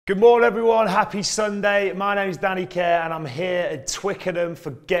Good morning everyone, happy Sunday. My name is Danny Kerr and I'm here at Twickenham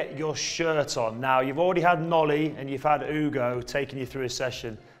for Get Your Shirt On. Now you've already had Nolly and you've had Ugo taking you through a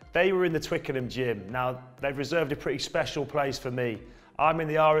session. They were in the Twickenham gym. Now they've reserved a pretty special place for me. I'm in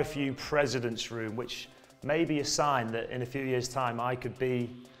the RFU President's Room, which may be a sign that in a few years' time I could be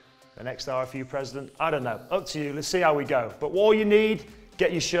the next RFU President. I don't know, up to you, let's see how we go. But all you need,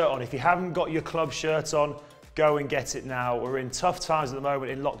 get your shirt on. If you haven't got your club shirt on, go and get it now. We're in tough times at the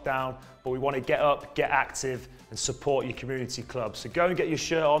moment in lockdown, but we want to get up, get active and support your community club. So go and get your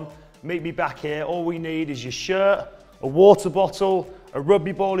shirt on, meet me back here. All we need is your shirt, a water bottle, a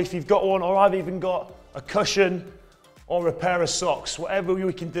rugby ball if you've got one, or I've even got a cushion or a pair of socks. Whatever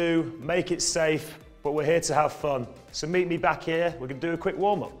we can do, make it safe, but we're here to have fun. So meet me back here, we're going to do a quick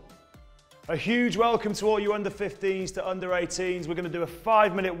warm-up. A huge welcome to all you under 15s to under 18s. We're going to do a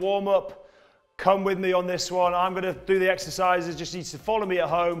 5-minute warm-up. Come with me on this one. I'm going to do the exercises, just need to follow me at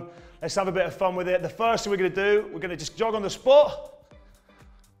home. Let's have a bit of fun with it. The first thing we're going to do, we're going to just jog on the spot.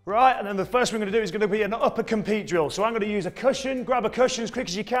 Right, and then the first thing we're going to do is going to be an upper compete drill. So I'm going to use a cushion, grab a cushion as quick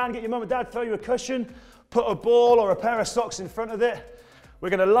as you can, get your mum and dad, throw you a cushion, put a ball or a pair of socks in front of it. We're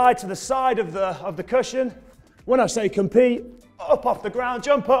going to lie to the side of the cushion. When I say compete, up off the ground,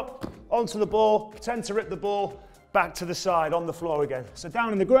 jump up onto the ball, pretend to rip the ball, back to the side on the floor again. So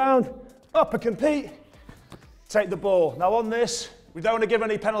down in the ground, upper compete, take the ball. Now on this, we don't want to give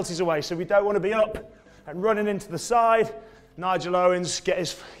any penalties away, so we don't want to be up and running into the side. Nigel Owens,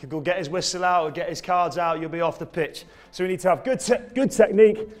 he'll get his whistle out or get his cards out, you'll be off the pitch. So we need to have good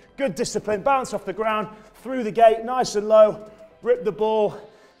technique, good discipline, bounce off the ground, through the gate, nice and low, rip the ball.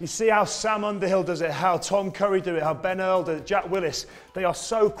 You see how Sam Underhill does it, how Tom Curry do it, how Ben Earl does it, Jack Willis. They are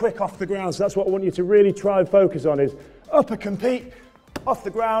so quick off the ground, so that's what I want you to really try and focus on is upper compete, off the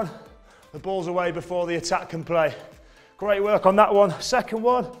ground, the ball's away before the attack can play. Great work on that one. Second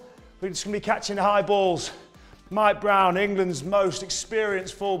one, we're just going to be catching high balls. Mike Brown, England's most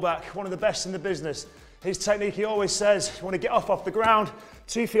experienced fullback, one of the best in the business. His technique, he always says, you want to get off the ground,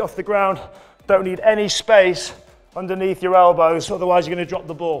 2 feet off the ground, don't need any space underneath your elbows, otherwise you're going to drop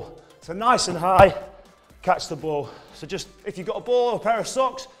the ball. So nice and high, catch the ball. So just, if you've got a ball or a pair of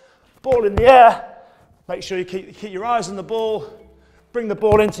socks, ball in the air, make sure you keep your eyes on the ball, bring the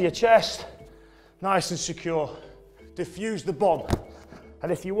ball into your chest, nice and secure. Diffuse the bomb.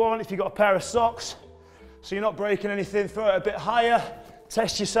 And if you want, if you've got a pair of socks, so you're not breaking anything, throw it a bit higher,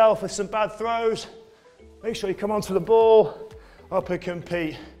 test yourself with some bad throws, make sure you come onto the ball, up and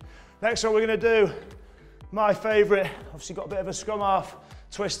compete. Next one we're going to do, my favourite, obviously got a bit of a scrum half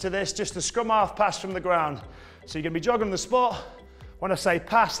twist to this, just a scrum half pass from the ground. So you're going to be jogging on the spot. When I say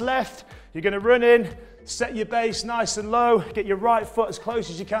pass left, you're going to run in, set your base nice and low, get your right foot as close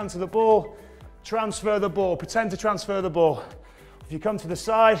as you can to the ball, transfer the ball, pretend to transfer the ball. If you come to the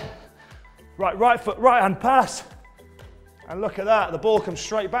side, right foot, right hand pass, and look at that, the ball comes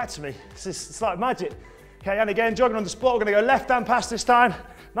straight back to me. It's like magic. Okay, and again, jogging on the spot, we're going to go left hand pass this time,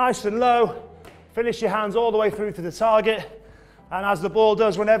 nice and low, finish your hands all the way through to the target, and as the ball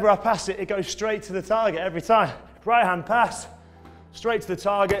does, whenever I pass it, it goes straight to the target every time. Right hand pass, straight to the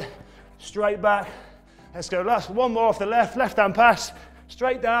target, straight back. Let's go last, one more off the left hand pass,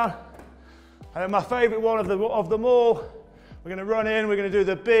 straight down. And then my favourite one of them all, we're going to run in, we're going to do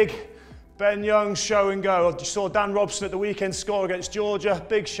the big Ben Young show and go. You saw Dan Robson at the weekend score against Georgia,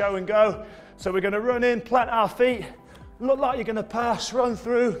 big show and go. So we're going to run in, plant our feet, look like you're going to pass, run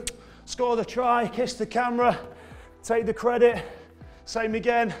through, score the try, kiss the camera, take the credit. Same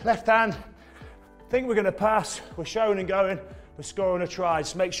again, left hand, think we're going to pass, we're showing and going. We're scoring a try.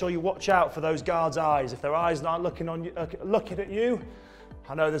 Just make sure you watch out for those guards' eyes. If their eyes aren't looking at you,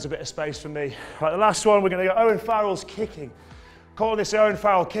 I know there's a bit of space for me. Right, the last one, we're going to go Owen Farrell's kicking. Call this Owen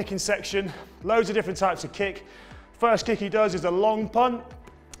Farrell kicking section. Loads of different types of kick. First kick he does is a long punt.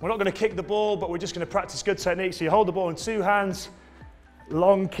 We're not going to kick the ball, but we're just going to practice good technique. So you hold the ball in 2 hands,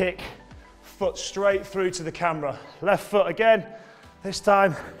 long kick, foot straight through to the camera. Left foot again, this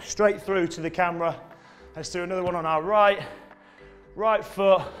time straight through to the camera. Let's do another one on our right. Right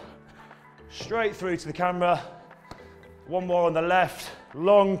foot, straight through to the camera. One more on the left,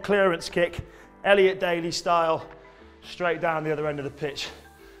 long clearance kick, Elliot Daly style, straight down the other end of the pitch.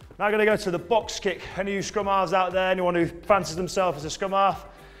 Now I'm going to go to the box kick. Any of you scrum halves out there, anyone who fancies themselves as a scrum half,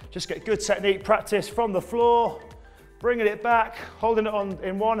 just get good technique, practice from the floor, bringing it back, holding it on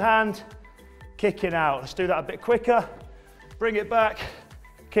in one hand, kicking out. Let's do that a bit quicker. Bring it back,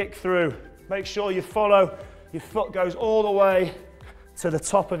 kick through. Make sure you follow, your foot goes all the way to the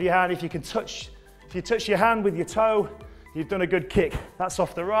top of your hand. If you touch your hand with your toe, you've done a good kick. That's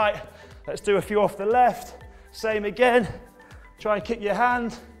off the right. Let's do a few off the left. Same again. Try and kick your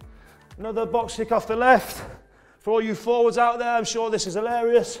hand Another box kick off the left. For all you forwards out there, I'm sure this is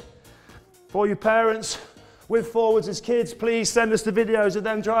hilarious. For all you parents with forwards as kids, please send us the videos of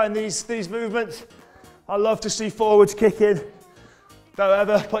them trying these movements. I love to see forwards kicking. Don't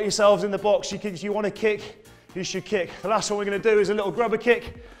ever put yourselves in the box. If you want to kick, you should kick. The last one we're going to do is a little grubber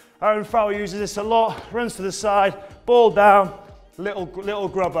kick. Aaron Farrell uses this a lot. Runs to the side, ball down, little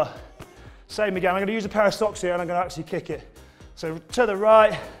grubber. Same again. I'm going to use a pair of socks here and I'm going to actually kick it. So to the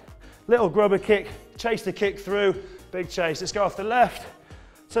right, little grubber kick, chase the kick through, big chase. Let's go off the left,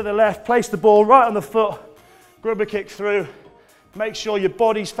 to the left, place the ball right on the foot, grubber kick through. Make sure your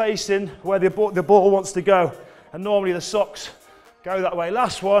body's facing where the ball wants to go. And normally the socks go that way.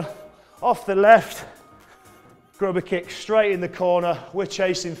 Last one, off the left, grubber kick straight in the corner. We're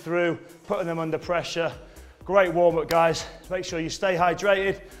chasing through, putting them under pressure. Great warm up, guys. Make sure you stay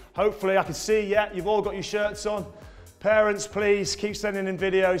hydrated. Hopefully I can see, yeah, you've all got your shirts on. Parents, please keep sending in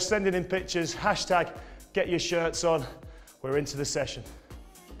videos, sending in pictures, hashtag get your shirts on. We're into the session.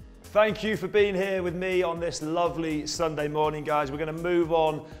 Thank you for being here with me on this lovely Sunday morning, guys. We're going to move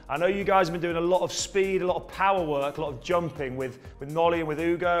on. I know you guys have been doing a lot of speed, a lot of power work, a lot of jumping with Nolly and with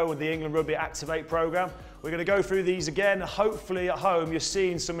Ugo and the England Rugby Activate program. We're going to go through these again. Hopefully at home you're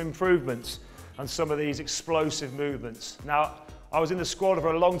seeing some improvements on some of these explosive movements. Now, I was in the squad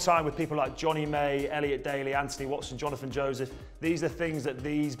for a long time with people like Johnny May, Elliot Daly, Anthony Watson, Jonathan Joseph. These are things that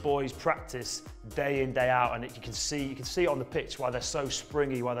these boys practice day in, day out, and you can see it on the pitch why they're so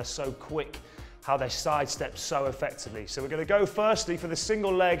springy, why they're so quick, how they sidestep so effectively. So we're going to go firstly for the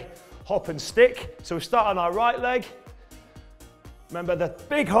single leg hop and stick. So we start on our right leg. Remember the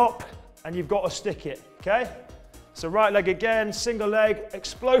big hop, and you've got to stick it, okay? So right leg again, single leg,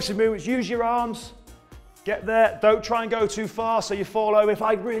 explosive movements, use your arms. Get there, don't try and go too far so you fall over. If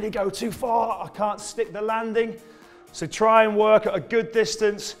I really go too far, I can't stick the landing. So try and work at a good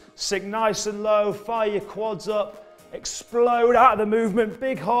distance, stick nice and low, fire your quads up, explode out of the movement,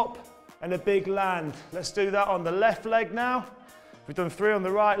 big hop and a big land. Let's do that on the left leg now. We've done 3 on the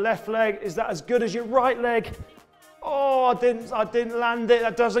right, left leg. Is that as good as your right leg? Oh, I didn't land it,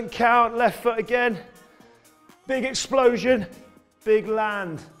 that doesn't count. Left foot again, big explosion, big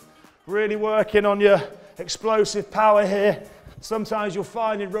land. Really working on your explosive power here. Sometimes you'll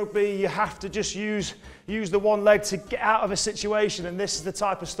find in rugby you have to just use the one leg to get out of a situation, and this is the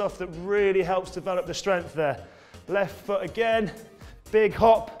type of stuff that really helps develop the strength there. Left foot again, big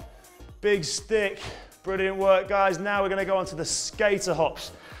hop, big stick. Brilliant work, guys. Now we're going to go on to the skater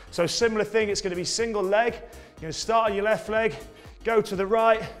hops. So similar thing, it's going to be single leg. You're going to start on your left leg, go to the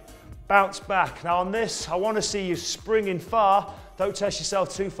right, bounce back. Now on this, I want to see you springing far. Don't test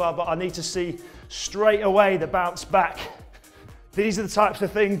yourself too far, but I need to see straight away the bounce back. These are the types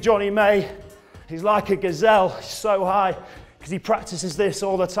of things Johnny May, he's like a gazelle, he's so high because he practices this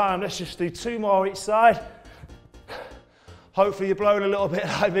all the time. Let's just do 2 more each side. Hopefully you're blowing a little bit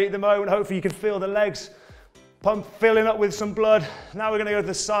like me at the moment. Hopefully you can feel the legs filling up with some blood. Now we're going to go to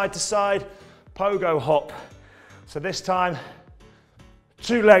the side pogo hop. So this time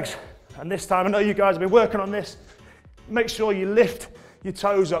 2 legs, and this time I know you guys have been working on this. Make sure you lift your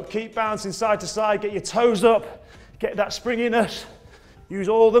toes up. Keep bouncing side to side, get your toes up, get that springiness. Use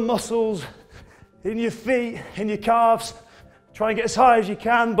all the muscles in your feet, in your calves. Try and get as high as you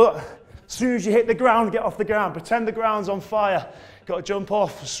can, but as soon as you hit the ground, get off the ground. Pretend the ground's on fire. Got to jump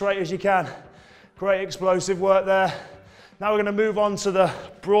off as straight as you can. Great explosive work there. Now we're going to move on to the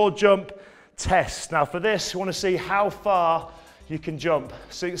broad jump test. Now for this, you want to see how far you can jump.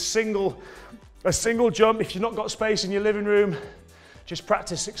 So a single jump, if you've not got space in your living room, just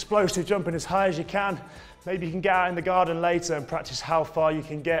practice explosive jumping as high as you can. Maybe you can get out in the garden later and practice how far you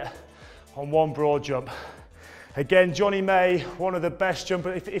can get on one broad jump. Again, Johnny May, one of the best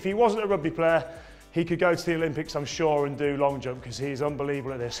jumpers. If he wasn't a rugby player, he could go to the Olympics, I'm sure, and do long jump because he's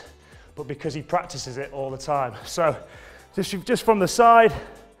unbelievable at this. But because he practices it all the time. So just from the side,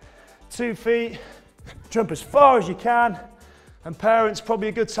 2 feet, jump as far as you can. And parents, probably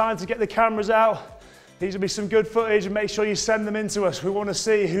a good time to get the cameras out. These will be some good footage, and make sure you send them in to us. We want to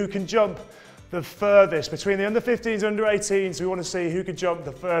see who can jump the furthest. Between the under 15s and under 18s, we want to see who can jump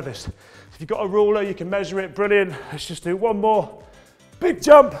the furthest. If you've got a ruler, you can measure it. Brilliant. Let's just do 1 more. Big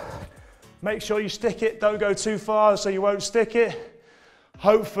jump. Make sure you stick it. Don't go too far so you won't stick it.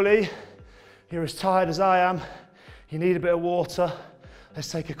 Hopefully, you're as tired as I am. You need a bit of water.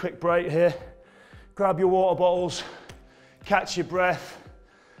 Let's take a quick break here. Grab your water bottles. Catch your breath.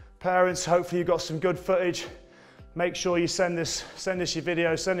 Parents, hopefully you've got some good footage. Make sure you send us your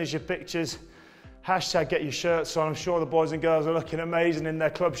videos, send us your pictures. Hashtag get your shirts on. I'm sure the boys and girls are looking amazing in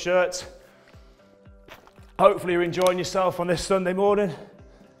their club shirts. Hopefully you're enjoying yourself on this Sunday morning.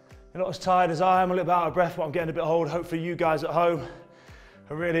 You're not as tired as I am, a little bit out of breath, but I'm getting a bit old. Hopefully you guys at home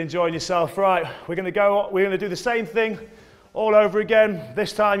are really enjoying yourself. Right, we're gonna do the same thing all over again.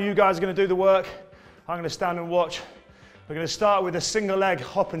 This time you guys are gonna do the work. I'm gonna stand and watch. We're gonna start with a single leg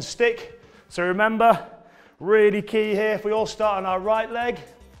hop and stick. So remember, really key here, if we all start on our right leg,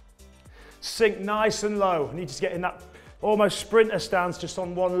 sink nice and low. I need you to get in that almost sprinter stance just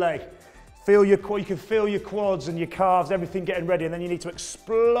on one leg. You can feel your quads and your calves, everything getting ready, and then you need to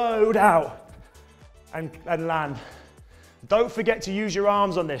explode out and land. Don't forget to use your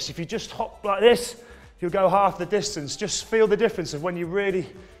arms on this. If you just hop like this, you'll go half the distance. Just feel the difference of when you really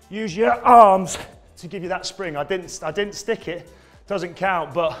use your arms to give you that spring. I didn't stick it, doesn't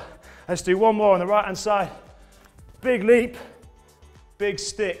count, but let's do one more on the right hand side. Big leap, big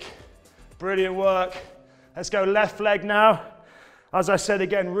stick. Brilliant work. Let's go left leg now. As I said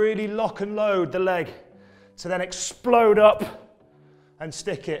again, really lock and load the leg to then explode up and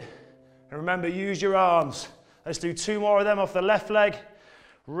stick it. And remember, use your arms. Let's do 2 more of them off the left leg.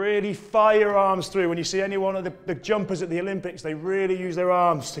 Really fire your arms through. When you see any one of the jumpers at the Olympics, they really use their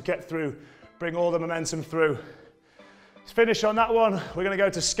arms to get through, bring all the momentum through. Let's finish on that one. We're going to go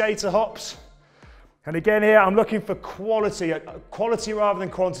to skater hops. And again here, I'm looking for quality rather than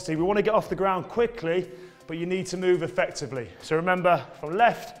quantity. We want to get off the ground quickly, but you need to move effectively. So remember, from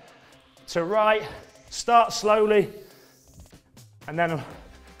left to right, start slowly, and then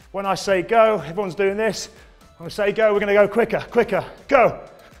when I say go, everyone's doing this. When I say go, we're going to go quicker, quicker, go.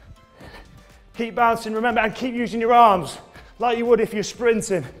 Keep bouncing, remember, and keep using your arms, like you would if you're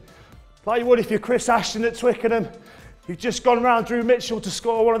sprinting, like you would if you're Chris Ashton at Twickenham. You've just gone round Drew Mitchell to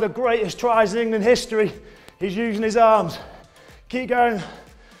score one of the greatest tries in England history. He's using his arms. Keep going,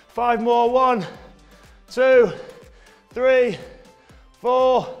 5 more, 1, 2, 3,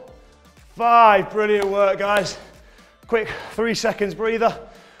 4, 5. Brilliant work, guys. Quick 3 seconds breather.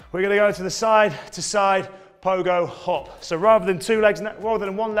 We're going to go to the side pogo hop. So rather than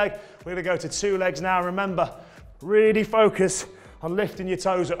 1 leg, we're going to go to 2 legs now. Remember, really focus on lifting your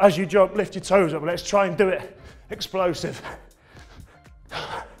toes up. As you jump, lift your toes up. Let's try and do it explosive.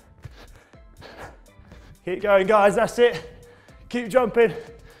 Keep going, guys. That's it. Keep jumping.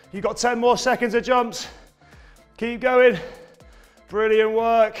 You've got 10 more seconds of jumps. Keep going. Brilliant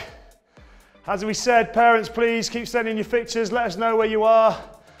work. As we said, parents, please keep sending your pictures. Let us know where you are.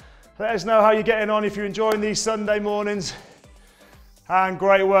 Let us know how you're getting on if you're enjoying these Sunday mornings. And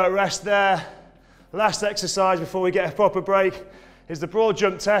great work. Rest there. Last exercise before we get a proper break is the broad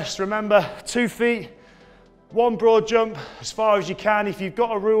jump test. Remember, 2 feet, 1 broad jump as far as you can. If you've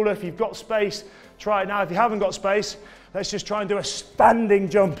got a ruler, if you've got space, try it now. If you haven't got space, let's just try and do a standing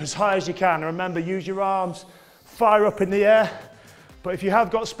jump as high as you can. And remember, use your arms, fire up in the air. But if you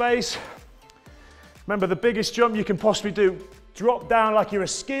have got space, remember the biggest jump you can possibly do, drop down like you're a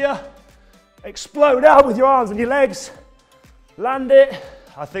skier, explode out with your arms and your legs, land it.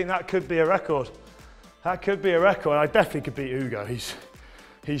 I think that could be a record. That could be a record. I definitely could beat Hugo.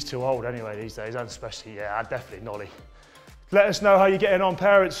 He's too old anyway these days, and especially, yeah, I'd definitely nollie. Let us know how you're getting on,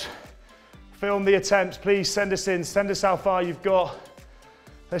 parents. Film the attempts, please send us in, send us how far you've got.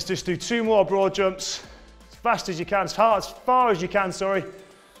 Let's just do 2 more broad jumps, as fast as you can, as far as you can, sorry.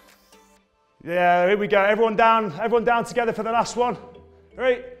 Yeah, here we go, everyone down together for the last one.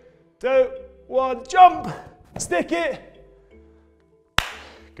 3, 2, 1, jump, stick it.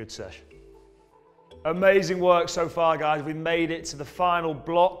 Good session. Amazing work so far, guys. We made it to the final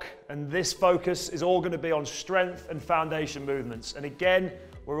block, and this focus is all going to be on strength and foundation movements. And again,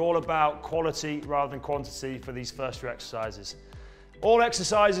 we're all about quality rather than quantity for these first 3 exercises. All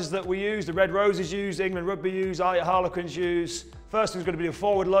exercises that we use, the Red Roses use, England Rugby use, Harlequins use. First one's going to be a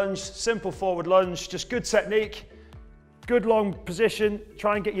forward lunge, simple forward lunge, just good technique, good long position.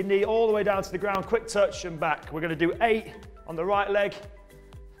 Try and get your knee all the way down to the ground, quick touch and back. We're going to do 8 on the right leg.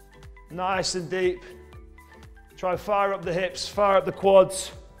 Nice and deep. Try and fire up the hips, fire up the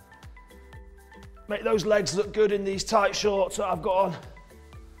quads. Make those legs look good in these tight shorts that I've got on.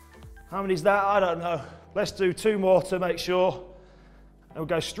 How many's that? I don't know. Let's do 2 more to make sure. And we'll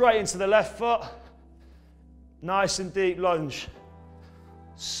go straight into the left foot. Nice and deep lunge.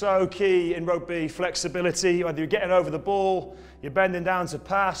 So key in rugby, flexibility. Whether you're getting over the ball, you're bending down to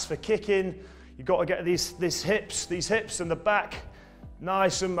pass, for kicking, you've got to get these hips and the back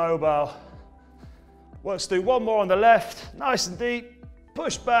nice and mobile. Let's do 1 more on the left, nice and deep,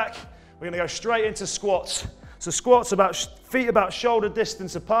 push back. We're going to go straight into squats. So squats feet about shoulder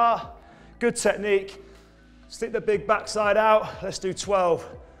distance apart, good technique. Stick the big backside out. Let's do 12.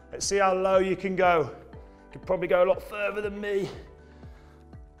 Let's see how low you can go. You could probably go a lot further than me.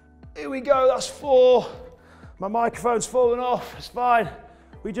 Here we go, that's 4. My microphone's fallen off, it's fine.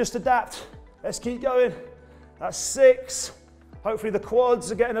 We just adapt. Let's keep going. That's 6. Hopefully the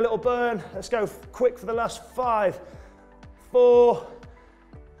quads are getting a little burn. Let's go quick for the last 5, 4,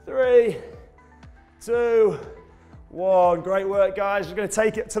 3, 2, 1. Great work, guys. We're going to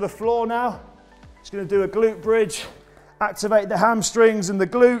take it to the floor now. Just going to do a glute bridge. Activate the hamstrings and the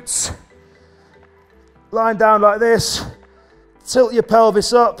glutes. Line down like this. Tilt your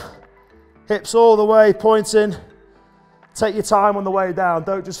pelvis up. Hips all the way, pointing. Take your time on the way down.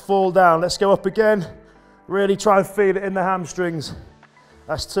 Don't just fall down. Let's go up again. Really try and feel it in the hamstrings.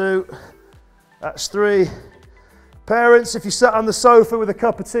 That's 2. That's 3. Parents, if you sat on the sofa with a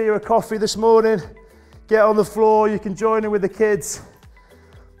cup of tea or a coffee this morning, get on the floor. You can join in with the kids.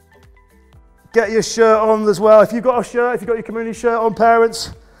 Get your shirt on as well. If you've got a shirt, if you've got your community shirt on,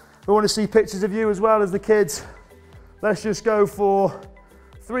 parents, we want to see pictures of you as well as the kids. Let's just go for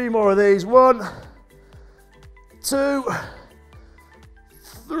 3 more of these. 1, 2,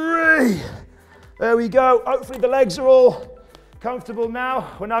 3. There we go. Hopefully the legs are all comfortable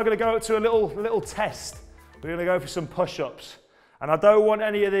now. We're now going to go to a little test. We're going to go for some push-ups. And I don't want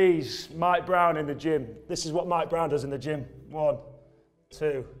any of these Mike Brown in the gym. This is what Mike Brown does in the gym. 1,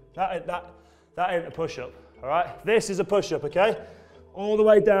 2. That ain't a push-up, all right? This is a push-up, okay? All the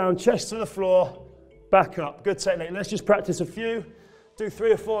way down, chest to the floor, back up. Good technique. Let's just practice a few. Do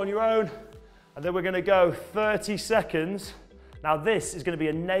 3 or 4 on your own. And then we're going to go 30 seconds. Now this is going to be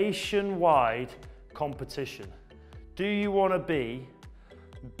a nationwide competition. Do you want to be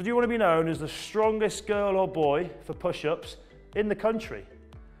known as the strongest girl or boy for push-ups in the country?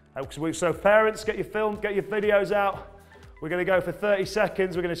 So parents, get your videos out. We're going to go for 30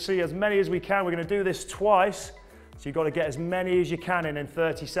 seconds. We're going to see as many as we can. We're going to do this twice. So you've got to get as many as you can in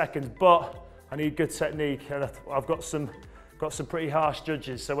 30 seconds. But I need good technique. I've got some pretty harsh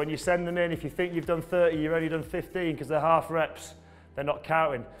judges. So when you send them in, if you think you've done 30, you've only done 15 because they're half reps. They're not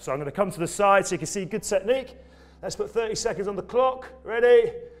counting. So I'm going to come to the side so you can see good technique. Let's put 30 seconds on the clock.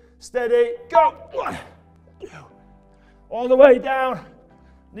 Ready, steady, go. 1, 2. All the way down.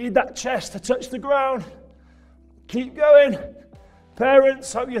 Need that chest to touch the ground. Keep going.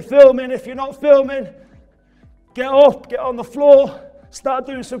 Parents, hope you're filming. If you're not filming, get up, get on the floor. Start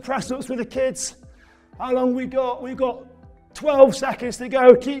doing some press-ups with the kids. How long we got? We've got 12 seconds to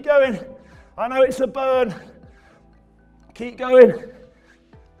go. Keep going. I know it's a burn. Keep going.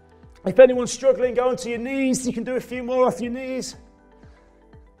 If anyone's struggling, go onto your knees. You can do a few more off your knees.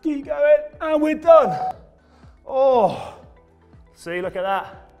 Keep going. And we're done. Oh, see, look at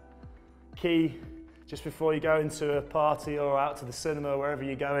that. Key, just before you go into a party or out to the cinema, wherever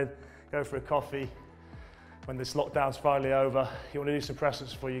you're going, go for a coffee. When this lockdown's finally over, you want to do some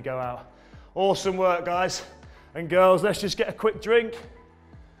press-ups before you go out. Awesome work, guys and girls. Let's just get a quick drink.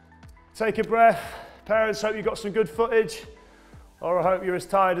 Take a breath. Parents, hope you got some good footage. Or I hope you're as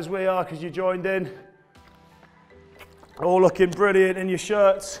tired as we are because you joined in. All looking brilliant in your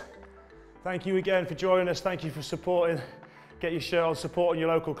shirts. Thank you again for joining us. Thank you for supporting. Get your shirt on, supporting your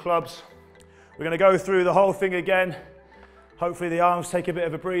local clubs. We're going to go through the whole thing again. Hopefully the arms take a bit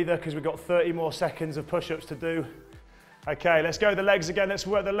of a breather because we've got 30 more seconds of push-ups to do. Okay, let's go the legs again. Let's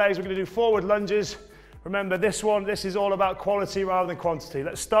work the legs. We're going to do forward lunges. Remember this is all about quality rather than quantity.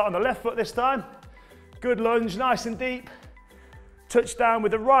 Let's start on the left foot this time. Good lunge, nice and deep. Touch down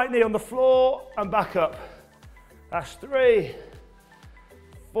with the right knee on the floor and back up. That's 3,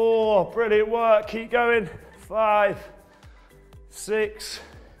 4, brilliant work. Keep going. 5, 6,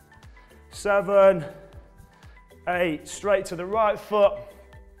 7, 8. Straight to the right foot.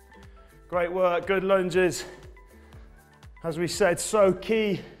 Great work, good lunges. As we said, so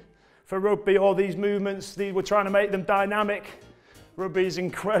key for rugby, all these movements, we're trying to make them dynamic. Rugby is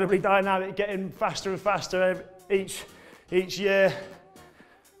incredibly dynamic, getting faster and faster each year.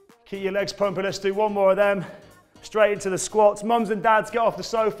 Keep your legs pumping. Let's do 1 more of them. Straight into the squats. Mums and dads, get off the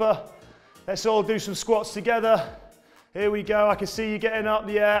sofa. Let's all do some squats together. Here we go. I can see you getting up.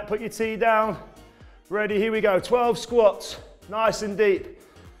 Yeah, put your tea down. Ready, here we go. 12 squats, nice and deep.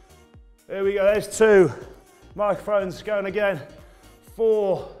 Here we go, there's 2. Microphones going again.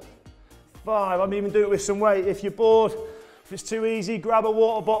 4, 5. I'm even doing it with some weight. If you're bored, if it's too easy, grab a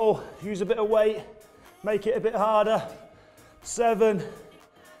water bottle, use a bit of weight, make it a bit harder. 7,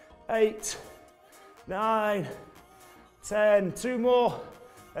 8, 9, 10. 2 more.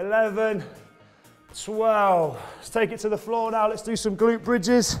 11, 12. Let's take it to the floor now. Let's do some glute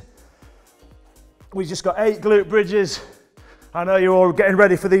bridges. We've just got 8 glute bridges. I know you're all getting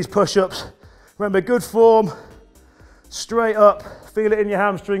ready for these push-ups. Remember, good form, straight up. Feel it in your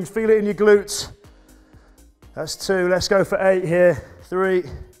hamstrings, feel it in your glutes. That's 2. Let's go for 8 here. 3,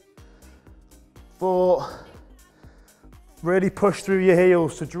 4, Really push through your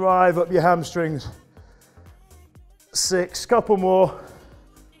heels to drive up your hamstrings. 6, couple more.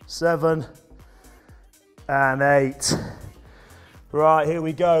 7 and 8. Right, here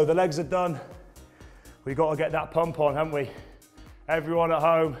we go. The legs are done. We've got to get that pump on, haven't we? Everyone at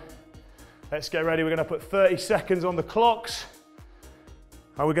home, let's get ready. We're going to put 30 seconds on the clocks.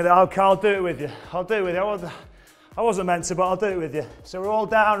 And we're going to, okay, I'll do it with you. I'll do it with you. I wasn't meant to, but I'll do it with you. So we're all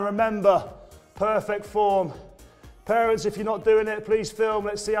down. Remember, perfect form. Parents, if you're not doing it, please film.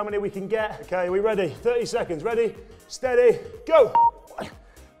 Let's see how many we can get. Okay, are we ready? 30 seconds. Ready, steady, go.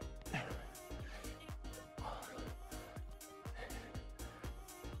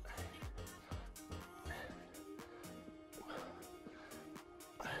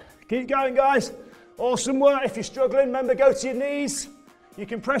 Keep going, guys. Awesome work. If you're struggling, remember, go to your knees. You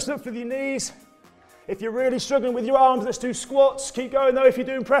can press up with your knees. If you're really struggling with your arms, let's do squats. Keep going though if you're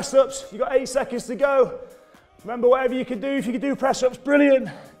doing press ups. You've got 8 seconds to go. Remember, whatever you can do, if you can do press ups, brilliant.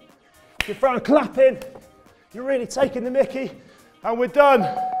 If you're throwing clapping, you're really taking the mickey. And we're done.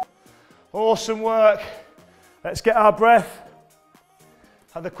 Awesome work. Let's get our breath.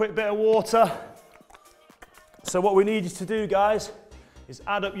 Have a quick bit of water. So what we need you to do, guys, is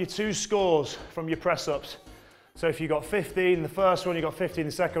add up your 2 scores from your press ups. So if you got 15 the first one, you got 15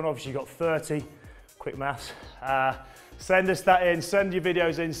 the second one, obviously you got 30. Quick maths. Send us that in, send your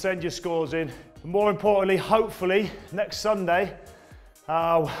videos in, send your scores in. And more importantly, hopefully next Sunday,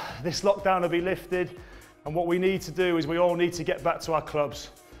 this lockdown will be lifted. And what we need to do is we all need to get back to our clubs.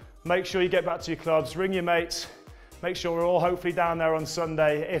 Make sure you get back to your clubs, ring your mates. Make sure we're all hopefully down there on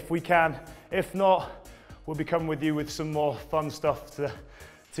Sunday if we can. If not, we'll be coming with you with some more fun stuff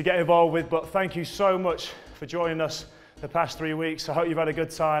to get involved with. But thank you so much for joining us the past 3 weeks. I hope you've had a good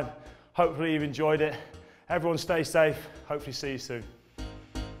time. Hopefully you've enjoyed it. Everyone stay safe. Hopefully see you soon.